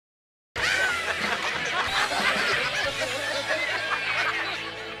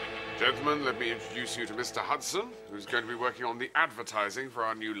Gentlemen, let me introduce you to Mr. Hudson, who's going to be working on the advertising for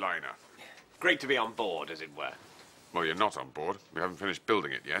our new liner. Great to be on board, as it were. Well, you're not on board. We haven't finished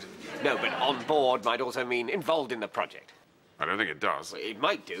building it yet. No, but on board might also mean involved in the project. I don't think it does. It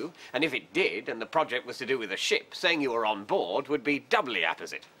might do, and if it did, and the project was to do with a ship, saying you were on board would be doubly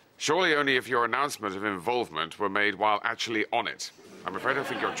apposite. Surely only if your announcement of involvement were made while actually on it. I'm afraid I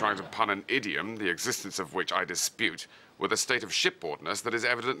think you're trying to pun an idiom, the existence of which I dispute, with a state of shipboardness that is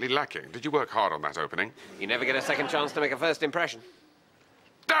evidently lacking. Did you work hard on that opening? You never get a second chance to make a first impression.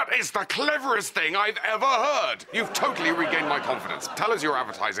 That is the cleverest thing I've ever heard! You've totally regained my confidence. Tell us your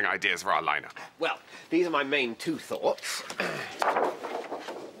advertising ideas for our liner. Well, these are my main two thoughts.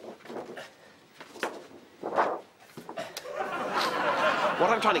 What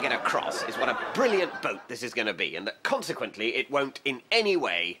I'm trying to get across is what a brilliant boat this is going to be, and that consequently it won't in any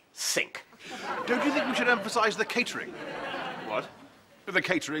way sink. Don't you think we should emphasise the catering? What? The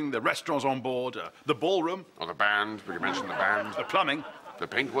catering, the restaurants on board, the ballroom. Or the band. We could mention the band. The plumbing. The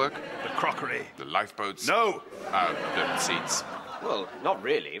paintwork. The crockery. The lifeboats. No! The seats. Well, not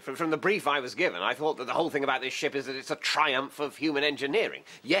really. From the brief I was given, I thought that the whole thing about this ship is that it's a triumph of human engineering.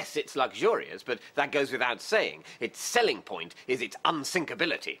 Yes, it's luxurious, but that goes without saying. Its selling point is its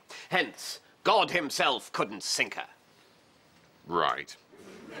unsinkability. Hence, God himself couldn't sink her. Right.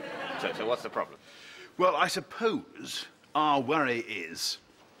 So what's the problem? Well, I suppose our worry is,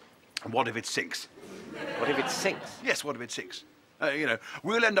 what if it sinks? What if it sinks? Yes, what if it sinks? You know,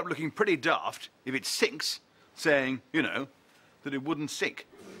 we'll end up looking pretty daft if it sinks, saying, you know, that it wouldn't sink.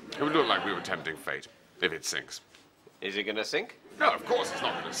 It would look like we were tempting fate, if it sinks. Is it going to sink? No, of course it's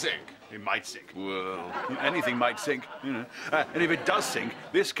not going to sink. It might sink. Well... Anything might sink, you know. And if it does sink,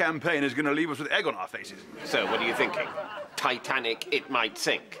 this campaign is going to leave us with egg on our faces. So, what are you thinking? Titanic, it might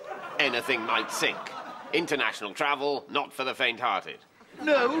sink. Anything might sink. International travel, not for the faint-hearted.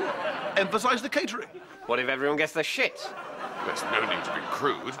 No, emphasise the catering. What if everyone gets the shit? There's no need to be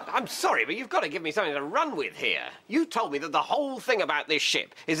crude. I'm sorry, but you've got to give me something to run with here. You told me that the whole thing about this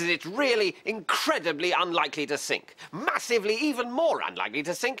ship is that it's really incredibly unlikely to sink. Massively even more unlikely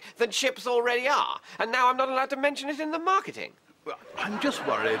to sink than ships already are. And now I'm not allowed to mention it in the marketing. Well, I'm just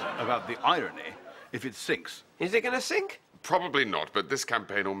worried about the irony if it sinks. Is it going to sink? Probably not, but this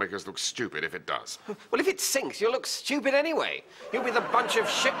campaign will make us look stupid if it does. Well, if it sinks, you'll look stupid anyway. You'll be the bunch of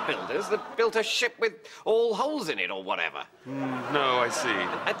shipbuilders that built a ship with all holes in it or whatever. No, I see.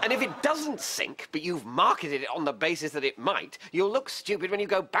 And if it doesn't sink, but you've marketed it on the basis that it might, you'll look stupid when you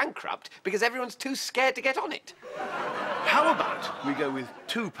go bankrupt because everyone's too scared to get on it. How about we go with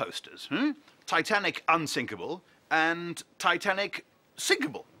two posters, Titanic unsinkable and Titanic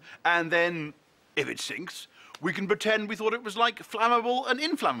sinkable. And then, if it sinks, we can pretend we thought it was like flammable and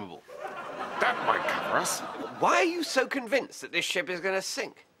inflammable. That might cover us. Why are you so convinced that this ship is going to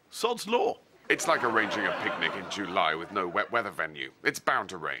sink? Sod's law. It's like arranging a picnic in July with no wet weather venue. It's bound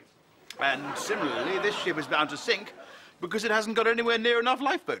to rain. And similarly, this ship is bound to sink because it hasn't got anywhere near enough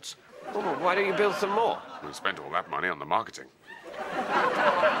lifeboats. Oh, why don't you build some more? We spent all that money on the marketing.